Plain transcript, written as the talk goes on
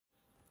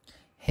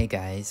Hey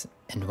guys,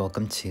 and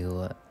welcome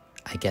to,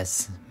 I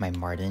guess, my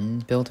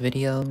Martin build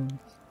video.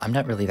 I'm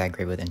not really that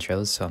great with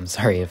intros, so I'm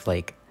sorry if,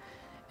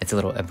 it's a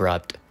little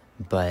abrupt,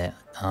 but,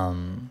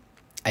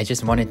 I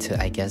just wanted to,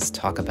 I guess,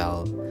 talk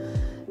about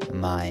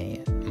my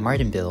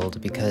Martin build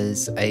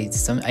because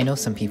I know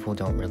some people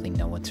don't really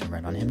know what to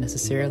run on him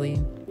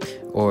necessarily,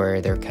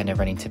 or they're kind of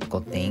running typical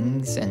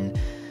things, and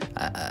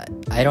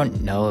I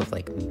don't know if,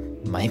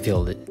 my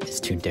build is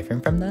too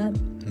different from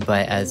that,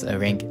 but as a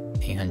rank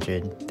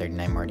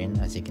 839 Martin,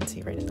 as you can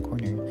see right in the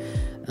corner,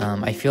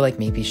 I feel like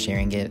maybe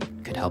sharing it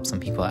could help some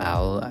people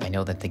out. I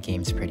know that the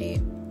game's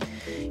pretty,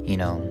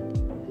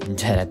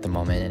 dead at the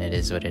moment, and it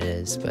is what it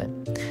is, but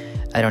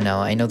I don't know.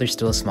 I know there's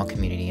still a small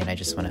community, and I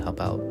just want to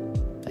help out,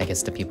 I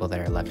guess, the people that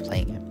are left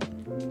playing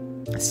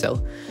it.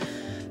 So,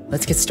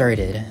 let's get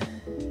started.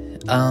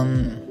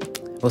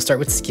 We'll start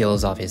with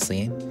skills,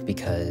 obviously,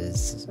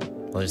 because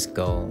we'll just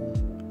go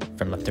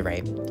from left to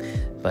right,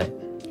 but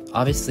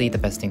obviously the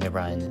best thing to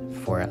run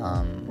for,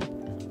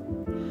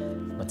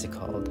 what's it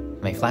called?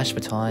 My flash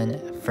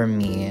baton, for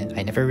me,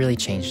 I never really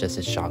changed this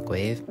as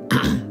shockwave.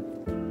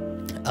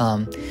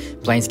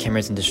 Blinds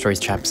cameras and destroys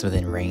traps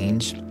within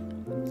range.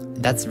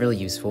 That's really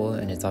useful,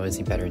 and it's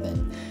obviously better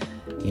than,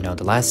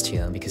 the last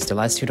two, because the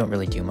last two don't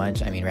really do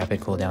much. I mean,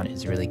 rapid cooldown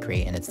is really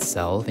great in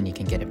itself, and you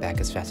can get it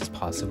back as fast as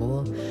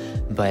possible,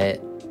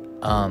 but,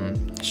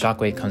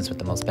 shockwave comes with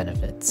the most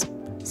benefits.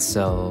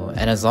 So,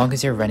 and as long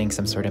as you're running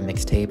some sort of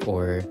mixtape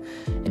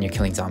and you're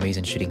killing zombies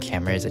and shooting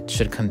cameras, it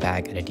should come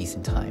back at a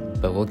decent time.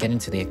 But we'll get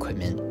into the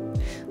equipment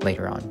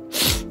later on.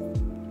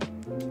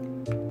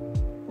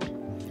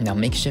 Now,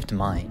 makeshift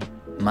mine.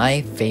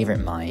 My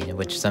favorite mine,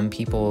 which some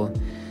people,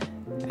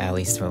 at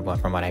least from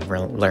what I've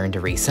learned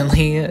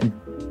recently,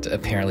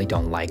 apparently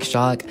don't like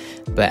shock.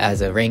 But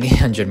as a rank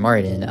 800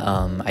 Martin,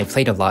 I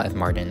played a lot of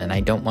Martin, and I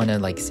don't want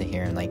to sit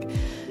here and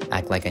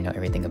act like I know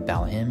everything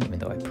about him, even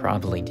though I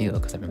probably do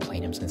because I've been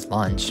playing him since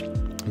launch.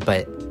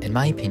 But in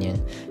my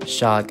opinion,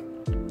 shock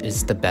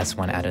is the best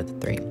one out of the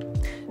three,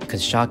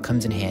 because shock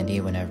comes in handy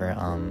whenever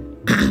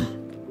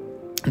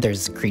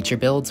there's creature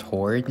builds,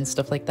 horde, and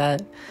stuff like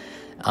that.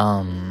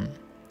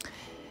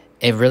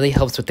 It really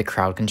helps with the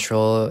crowd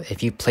control.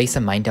 If you place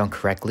a mine down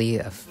correctly,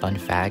 a fun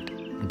fact,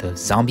 the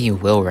zombie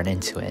will run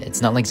into it.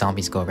 It's not like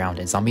zombies go around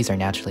it. Zombies are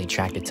naturally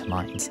attracted to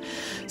mines.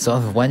 So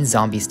if one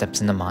zombie steps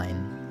in the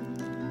mine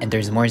and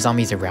there's more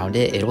zombies around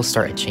it, it'll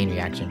start a chain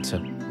reaction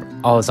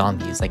to all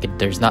zombies.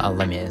 There's not a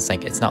limit.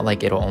 It's not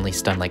like it'll only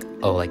stun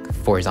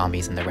 4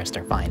 zombies and the rest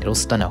are fine. It'll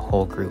stun a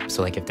whole group.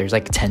 So if there's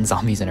 10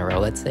 zombies in a row,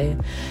 let's say,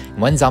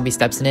 one zombie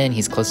steps in it and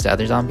he's close to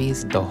other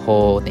zombies, the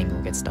whole thing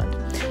will get stunned.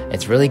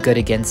 It's really good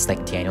against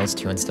Daniels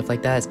too and stuff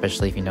like that,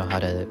 especially if you know how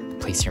to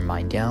place your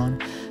mine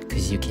down,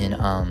 because you can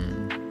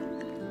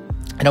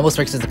it almost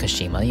works as a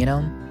Kashima,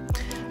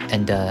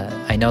 and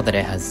I know that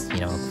it has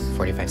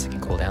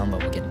 45-second cooldown,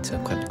 but we'll get into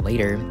equipment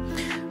later,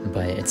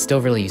 but it's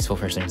still really useful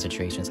for certain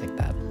situations like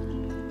that.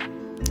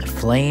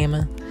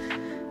 Flame,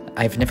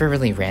 I've never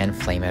really ran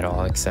Flame at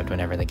all, except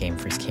whenever the game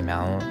first came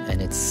out,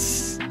 and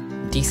it's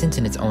decent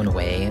in its own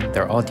way.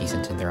 They're all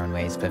decent in their own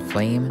ways, but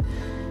Flame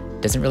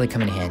doesn't really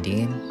come in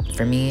handy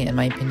for me, in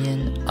my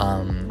opinion.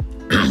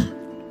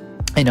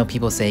 I know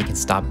people say you can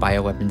stop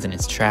bioweapons in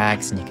its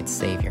tracks, and you can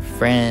save your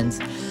friends,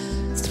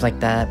 stuff like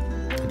that,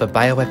 but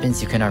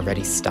bioweapons you can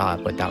already stop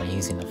without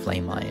using the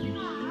flame mine.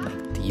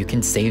 You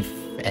can save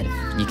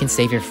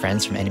your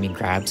friends from enemy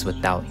grabs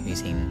without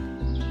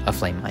using a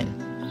flame mine.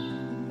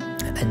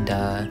 And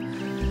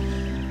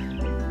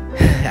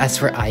as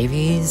for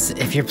IVs,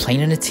 if you're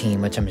playing in a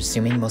team, which I'm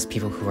assuming most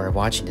people who are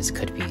watching this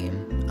could be,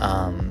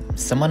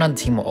 someone on the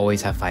team will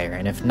always have fire,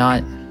 and if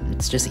not,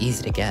 it's just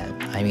easy to get.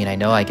 I mean,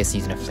 I guess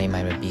using a flame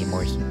mine would be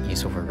more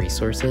useful for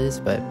resources,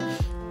 but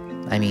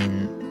I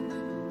mean,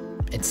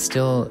 it's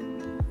still,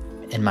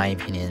 in my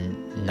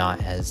opinion,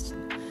 not as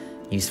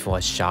useful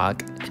as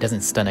shock. It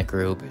doesn't stun a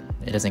group.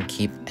 It doesn't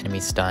keep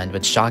enemies stunned.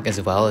 But shock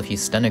as well, if you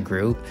stun a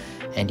group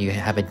and you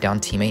have a down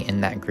teammate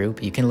in that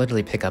group, you can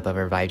literally pick up a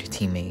revived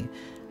teammate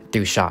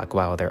through shock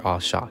while they're all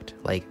shocked.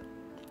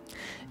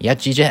 You have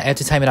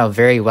to time it out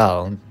very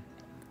well.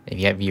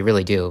 If you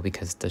really do,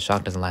 because the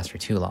shock doesn't last for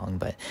too long.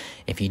 But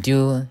if you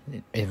do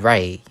it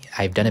right,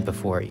 I've done it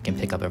before, you can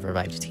pick up a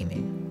revived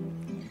teammate.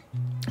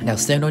 Now,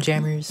 signal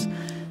jammers,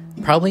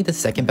 probably the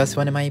second best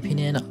one in my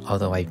opinion,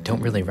 although I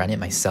don't really run it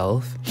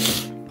myself.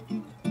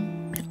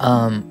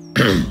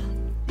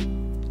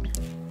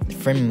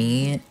 For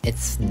me,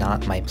 it's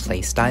not my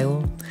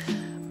playstyle.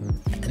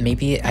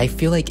 Maybe I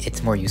feel like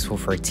it's more useful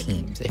for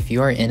teams. If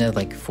you are in a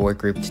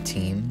 4-grouped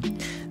team,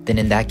 then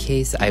in that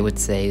case, I would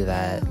say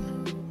that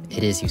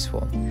it is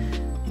useful.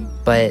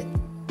 But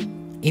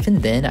even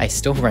then, I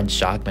still run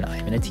shock when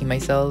I'm in a team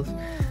myself.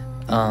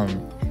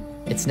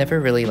 It's never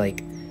really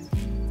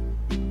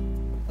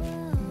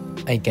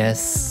I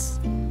guess,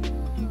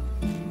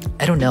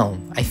 I don't know.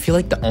 I feel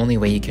like the only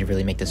way you can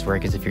really make this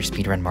work is if you're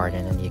speedrun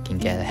Martin and you can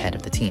get ahead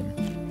of the team.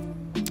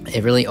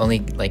 It really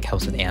only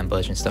helps with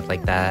ambush and stuff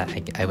like that.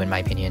 I would, in my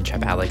opinion,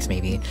 trap Alex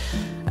maybe.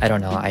 I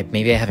don't know.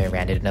 Maybe I haven't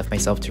ran it enough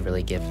myself to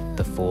really give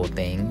the full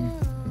thing,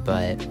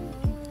 but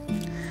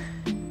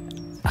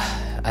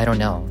I don't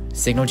know.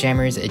 Signal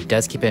jammers, it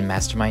does keep a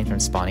mastermind from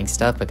spawning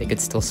stuff, but they could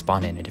still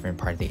spawn in a different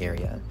part of the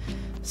area.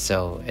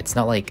 So it's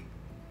not like,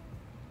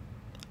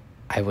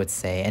 I would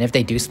say, and if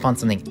they do spawn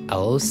something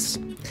else,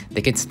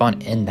 they could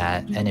spawn in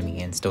that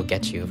enemy and still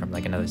get you from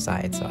like another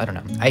side. So I don't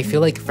know. I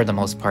feel like for the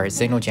most part,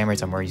 signal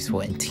jammers are more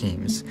useful in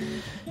teams.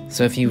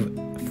 So if you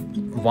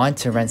want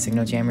to run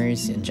signal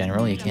jammers in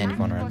general, you can. If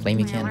you want to run flame,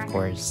 you can, of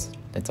course.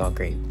 That's all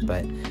great.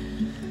 But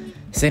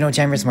signal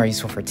jammers more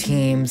useful for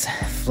teams.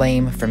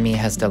 Flame for me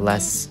has the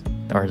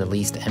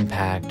least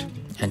impact,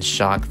 and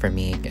shock for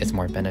me is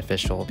more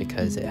beneficial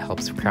because it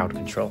helps crowd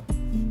control.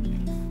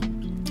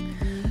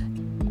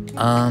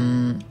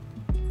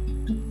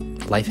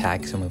 Life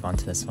hack, so move on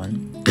to this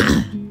one.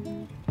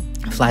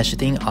 Flash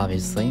thing,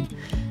 obviously.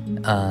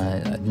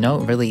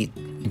 No really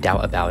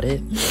doubt about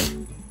it,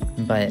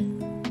 but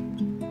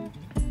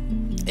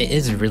it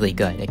is really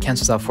good. It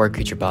cancels out 4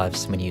 creature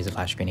buffs when you use a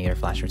flash grenade or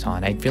flash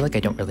baton. I feel like I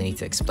don't really need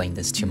to explain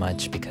this too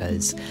much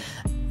because,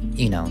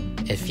 you know,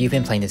 if you've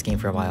been playing this game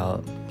for a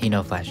while, you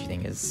know flashy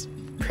thing is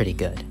pretty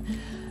good.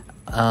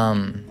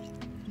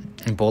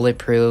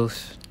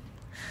 Bulletproof.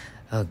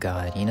 Oh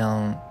god, you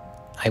know,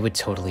 I would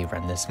totally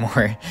run this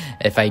more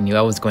if I knew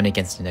I was going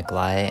against a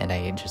Gl00my and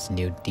I just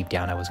knew deep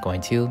down I was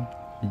going to.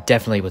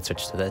 Definitely would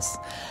switch to this.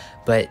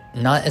 But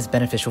not as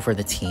beneficial for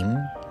the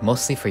team,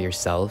 mostly for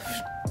yourself.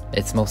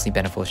 It's mostly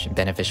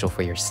beneficial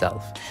for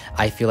yourself.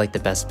 I feel like the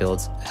best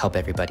builds help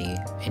everybody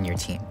in your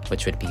team,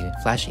 which would be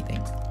flashy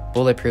thing.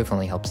 Bulletproof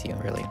only helps you,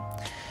 really.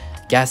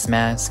 Gas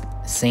mask,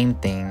 same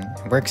thing.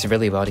 Works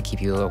really well to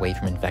keep you away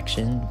from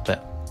infection,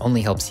 but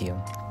only helps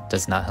you.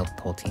 Does not help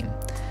the whole team.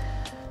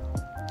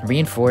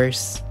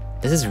 Reinforce.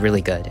 This is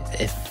really good.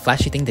 If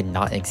flashy thing did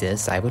not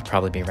exist, I would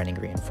probably be running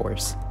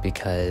reinforce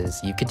because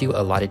you could do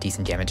a lot of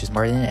decent damage with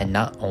Martin, and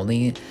not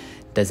only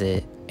does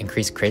it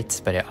increase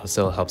crits, but it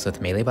also helps with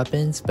melee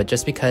weapons. But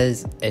just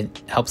because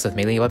it helps with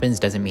melee weapons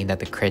doesn't mean that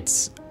the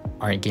crits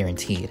aren't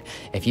guaranteed.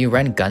 If you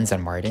run guns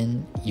on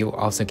Martin, you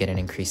also get an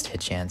increased hit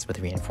chance with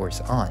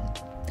reinforce on.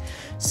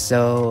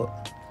 So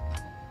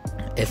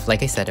if,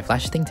 like I said, if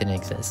flashy thing didn't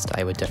exist,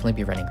 I would definitely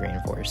be running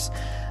reinforce.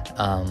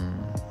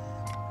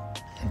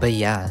 But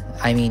yeah,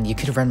 I mean, you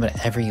could run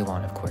whatever you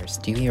want, of course.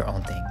 Do your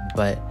own thing.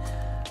 But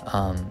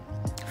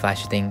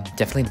flashy thing,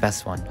 definitely the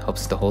best one.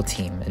 Helps the whole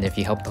team. And if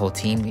you help the whole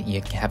team, you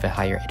can have a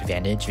higher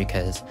advantage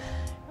because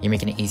you're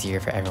making it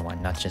easier for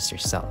everyone, not just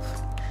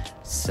yourself.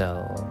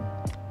 So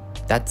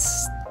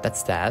that's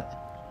that.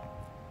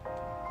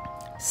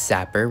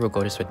 Sapper, we'll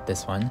go to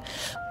this one.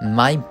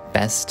 My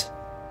best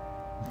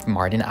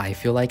Martin, I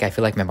feel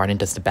like my Martin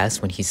does the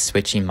best when he's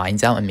switching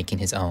mines out and making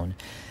his own.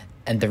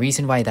 And the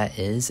reason why that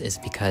is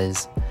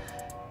because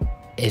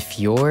if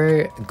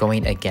you're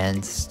going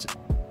against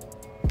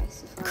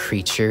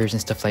creatures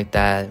and stuff like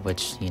that,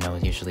 which, you know,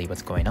 is usually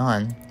what's going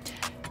on,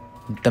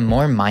 the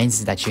more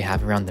mines that you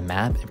have around the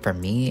map, for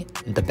me,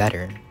 the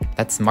better.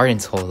 That's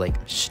Martin's whole, like,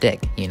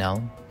 shtick, you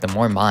know? The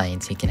more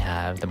mines he can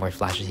have, the more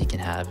flashes he can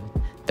have,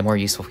 the more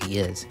useful he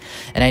is.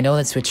 And I know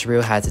that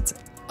Switcheroo has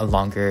a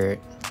longer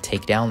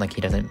takedown, like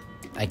he doesn't,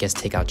 I guess,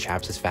 take out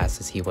traps as fast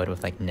as he would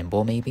with like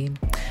Nimble maybe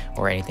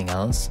or anything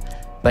else,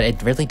 but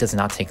it really does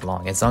not take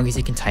long. As long as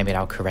you can time it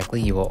out correctly,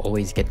 you will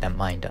always get that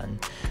mine done.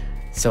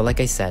 So like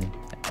I said,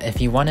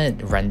 if you want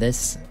to run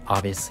this,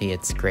 obviously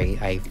it's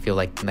great. I feel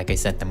like I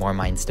said, the more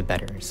mines the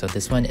better. So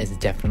this one is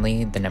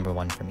definitely the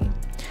 #1 for me.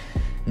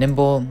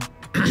 Nimble.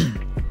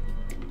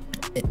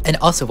 And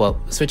also, well,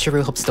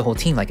 Switcheroo helps the whole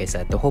team. Like I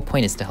said, the whole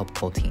point is to help the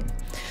whole team.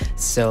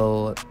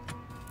 So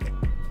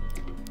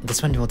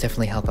this one will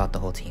definitely help out the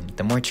whole team.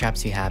 The more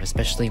traps you have,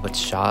 especially with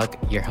shock,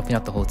 you're helping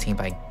out the whole team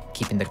by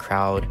keeping the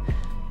crowd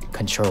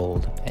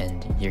controlled,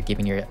 and you're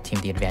giving your team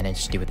the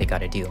advantage to do what they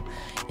gotta do.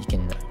 You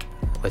can,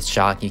 with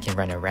shock, you can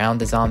run around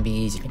the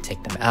zombies, you can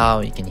take them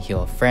out, you can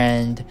heal a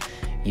friend,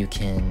 you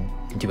can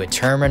do a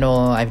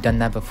terminal. I've done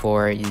that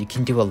before. You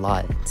can do a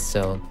lot.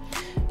 So,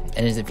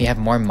 and if you have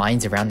more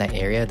mines around that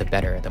area, the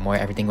better. The more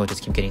everything will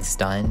just keep getting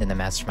stunned, and the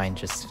mastermind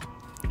just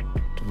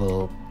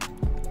will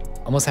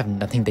almost have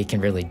nothing they can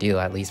really do,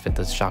 at least with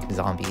those shocked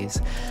zombies.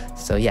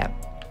 So yeah,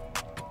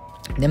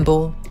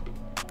 Nimble,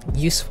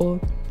 useful,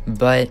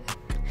 but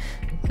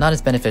not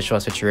as beneficial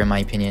as Switcheroo in my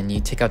opinion. You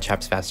take out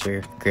traps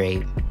faster,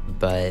 great,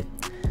 but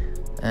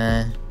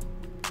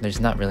there's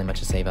not really much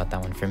to say about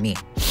that one for me.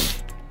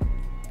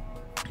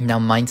 Now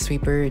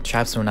Minesweeper,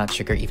 traps will not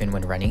trigger even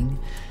when running.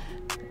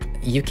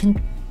 You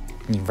can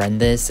run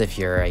this if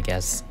you're, I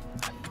guess,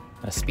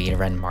 a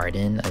speedrun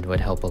Martin. It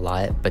would help a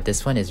lot, but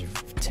this one is,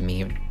 to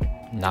me,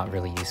 not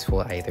really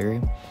useful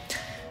either,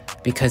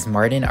 because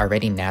Martin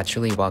already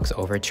naturally walks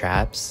over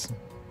traps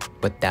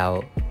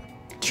without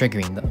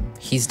triggering them.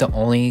 He's the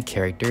only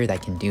character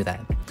that can do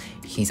that.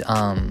 He's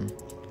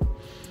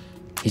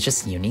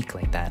just unique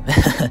like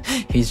that.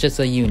 He's just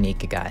a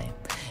unique guy.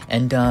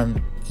 And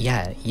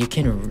yeah, you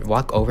can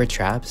walk over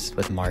traps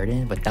with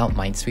Martin without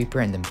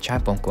Minesweeper and the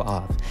trap won't go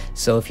off.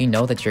 So if you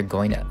know that you're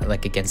going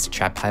like against a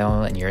trap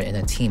pile and you're in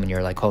a team and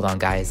you're like, hold on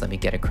guys, let me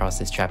get across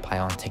this trap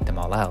pile and take them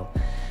all out,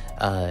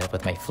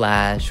 with my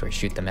flash or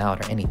shoot them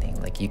out or anything.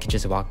 Like, you could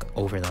just walk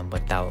over them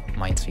without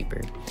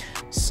Minesweeper.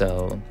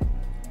 So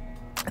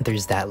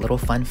there's that little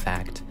fun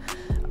fact.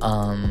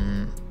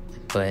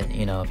 But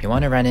you know, if you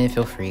want to run it,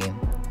 feel free.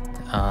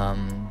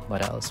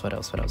 What else?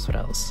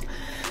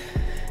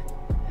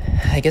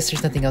 I guess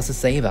there's nothing else to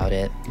say about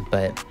it,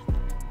 but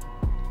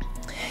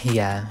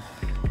yeah,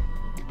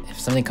 if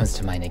something comes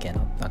to mind again,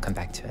 I'll come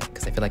back to it,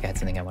 because I feel like I had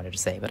something I wanted to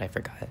say, but I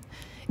forgot.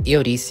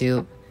 EOD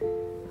suit,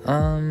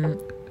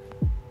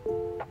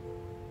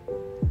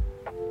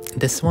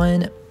 this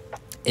one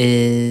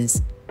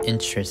is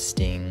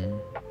interesting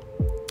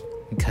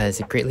because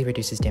it greatly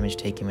reduces damage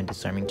taken when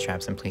disarming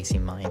traps and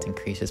placing mines,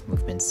 increases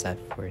movement set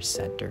for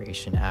set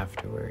duration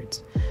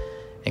afterwards,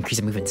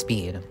 increases movement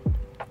speed.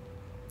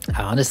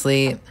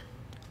 Honestly,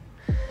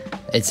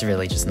 it's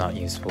really just not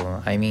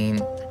useful. I mean,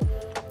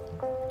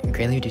 it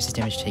greatly reduces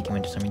damage taken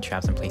when disarming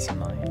traps and placing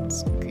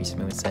mines, increases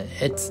movement set.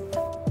 It's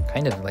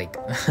kind of like,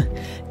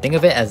 think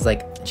of it as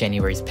like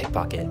January's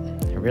pickpocket.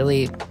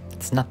 Really,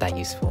 it's not that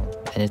useful,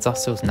 and it's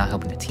also not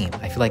helping the team.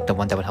 I feel like the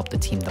one that would help the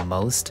team the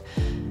most,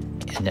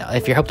 and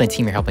if you're helping the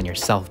team, you're helping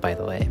yourself, by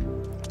the way,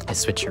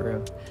 is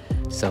Switcheroo.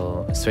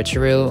 So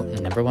Switcheroo,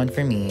 number one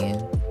for me,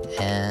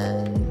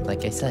 and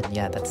like I said,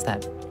 yeah, that's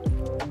that.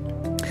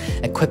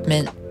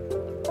 Equipment,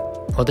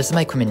 well, this is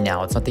my equipment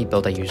now. It's not the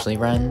build I usually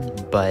run,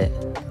 but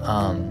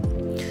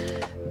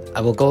I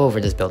will go over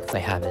this build because I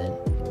haven't.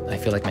 I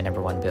feel like my number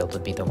one build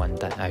would be the one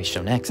that I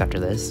show next after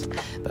this.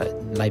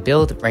 But my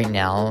build right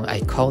now,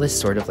 I call this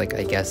sort of like,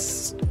 I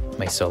guess,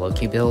 my solo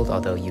queue build,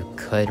 although you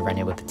could run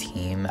it with the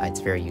team. It's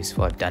very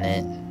useful. I've done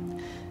it.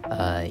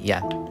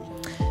 Yeah.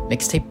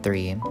 Mixtape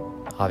 3,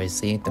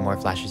 obviously, the more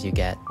flashes you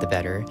get, the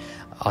better.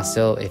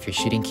 Also, if you're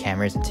shooting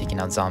cameras and taking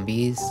out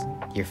zombies,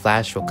 your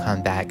flash will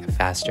come back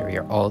faster.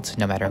 Your ult,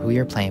 no matter who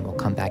you're playing, will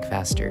come back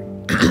faster.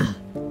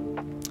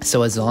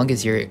 So as long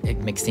as you're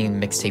mixing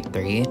Mixtape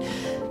 3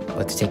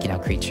 with taking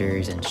out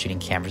creatures and shooting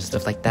cameras and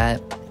stuff like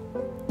that,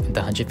 the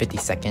 150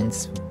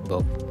 seconds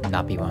will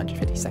not be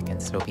 150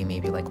 seconds. It'll be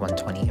maybe like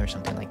 120 or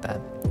something like that.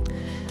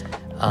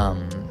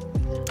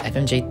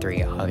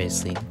 FMJ3,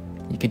 obviously.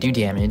 You could do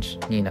damage,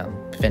 you know,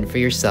 fend for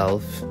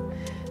yourself,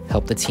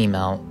 help the team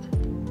out,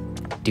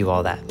 do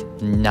all that.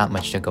 Not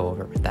much to go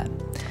over with that.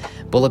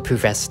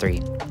 Bulletproof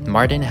S3.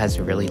 Martin has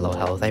really low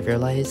health, I've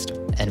realized,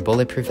 and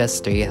Bulletproof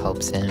S3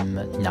 helps him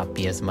not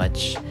be as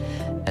much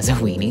as a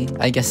weenie,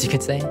 I guess you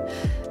could say.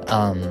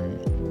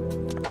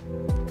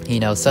 You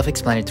know,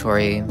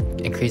 self-explanatory,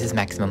 increases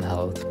maximum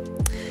health.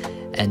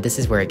 And this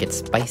is where it gets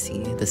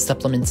spicy. The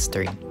supplements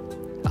 3.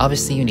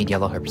 Obviously, you need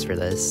yellow herbs for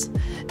this.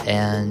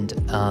 And,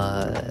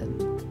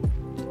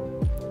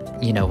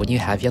 you know, when you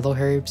have yellow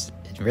herbs,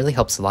 it really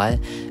helps a lot,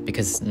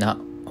 because not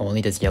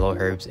only does yellow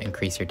herbs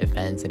increase your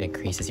defense, it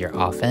increases your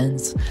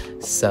offense.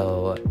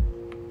 So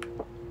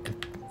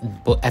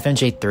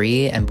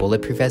FMJ3 and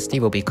Bulletproof SD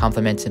will be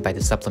complemented by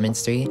the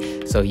supplements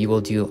 3, so you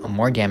will do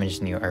more damage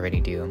than you already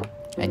do,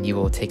 and you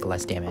will take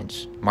less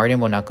damage.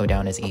 Martin will not go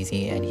down as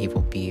easy, and he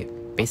will be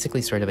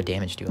basically sort of a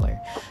damage dealer.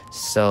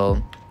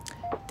 So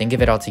think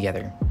of it all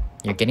together.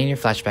 You're getting your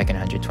flashback in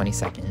 120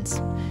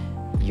 seconds.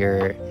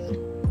 You're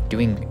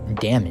doing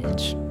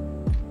damage.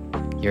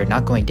 You're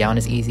not going down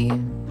as easy,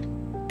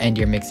 and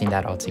you're mixing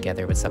that all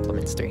together with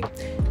supplements 3.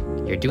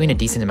 You're doing a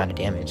decent amount of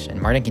damage, and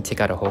Martin can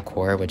take out a whole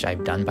core, which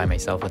I've done by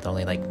myself with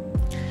only like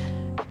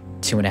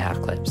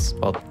 2.5 clips.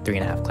 Well,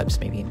 3.5 clips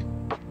maybe.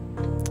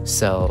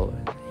 So,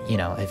 you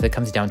know, if it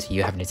comes down to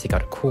you having to take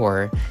out a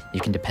core, you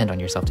can depend on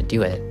yourself to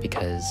do it,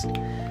 because,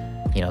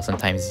 you know,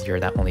 sometimes you're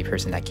the only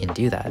person that can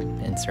do that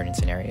in certain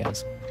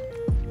scenarios.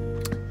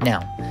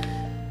 Now,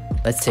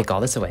 let's take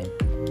all this away,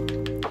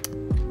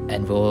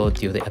 and we'll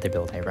do the other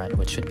build I run,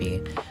 which should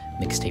be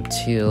Mixtape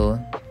 2,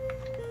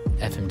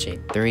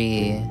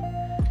 FMJ3,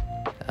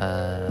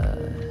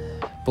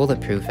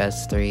 Bulletproof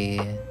S3,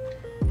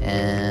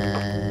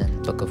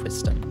 and Book of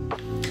Wisdom.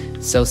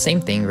 So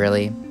same thing,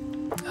 really.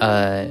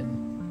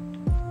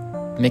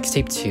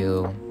 Mixtape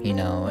 2, you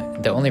know,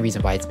 the only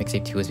reason why it's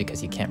Mixtape 2 is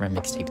because you can't run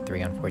Mixtape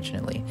 3,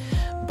 unfortunately.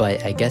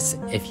 But I guess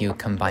if you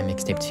combine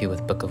Mixtape 2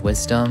 with Book of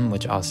Wisdom,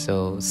 which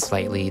also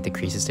slightly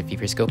decreases the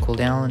Fever Skill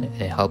cooldown,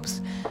 it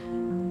helps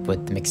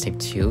with Mixtape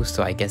 2.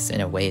 So I guess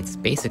in a way it's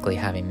basically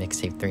having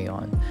Mixtape 3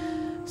 on.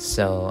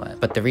 So,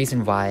 but the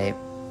reason why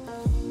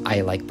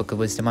I like Book of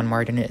Wisdom on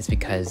Martin is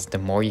because the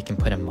more you can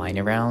put a mine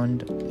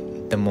around,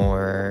 the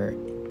more,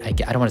 I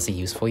don't want to say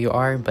useful you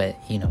are, but,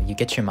 you know, you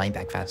get your mine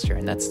back faster.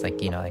 And that's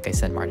like, you know, like I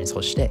said, Martin's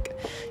whole shtick.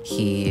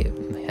 He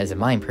has a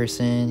mine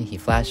person, he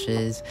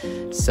flashes.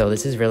 So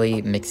this is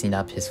really mixing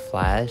up his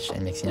flash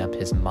and mixing up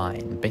his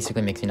mine,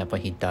 basically mixing up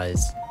what he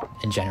does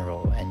in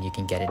general, and you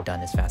can get it done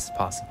as fast as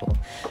possible.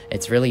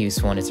 It's really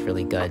useful and it's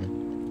really good.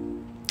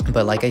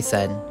 But like I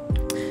said,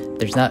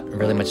 there's not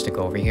really much to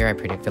go over here. I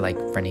feel like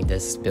running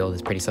this build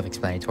is pretty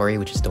self-explanatory,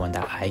 which is the one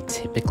that I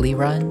typically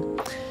run.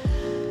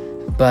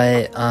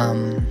 But,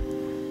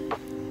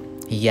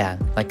 yeah,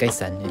 like I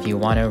said, if you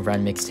want to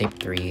run Mixtape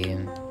 3,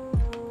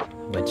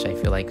 which I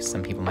feel like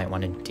some people might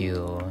want to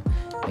do,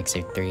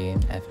 Mixtape 3,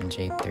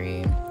 FMJ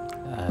 3,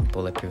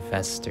 Bulletproof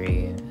Vest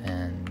 3,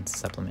 and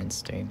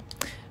Supplements 3.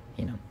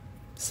 You know,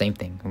 same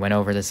thing. Went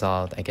over this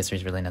all. I guess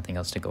there's really nothing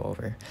else to go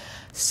over.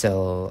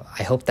 So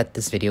I hope that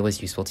this video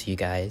was useful to you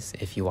guys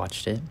if you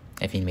watched it,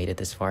 if you made it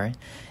this far.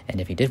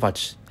 And if you did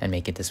watch and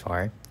make it this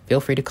far, feel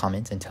free to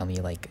comment and tell me,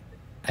 like,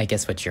 I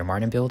guess what your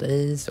Martin build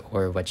is,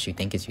 or what you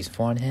think is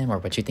useful on him, or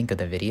what you think of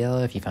the video,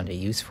 if you found it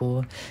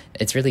useful.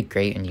 It's really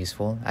great and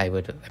useful. I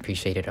would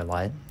appreciate it a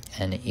lot.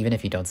 And even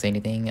if you don't say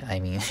anything, I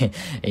mean,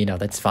 you know,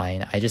 that's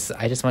fine. I just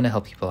want to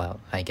help people out,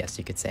 I guess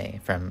you could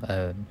say, from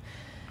a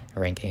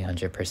rank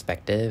 800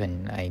 perspective,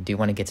 and I do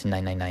want to get to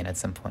 999 at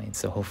some point,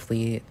 so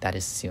hopefully that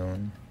is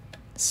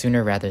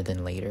sooner rather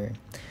than later.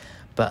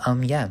 But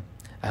yeah,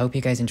 I hope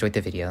you guys enjoyed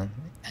the video,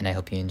 and I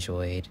hope you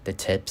enjoyed the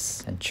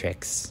tips and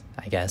tricks,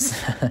 I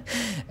guess.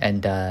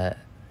 And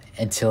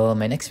until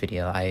my next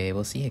video, I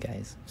will see you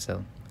guys.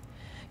 So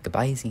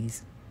goodbye,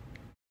 Z's.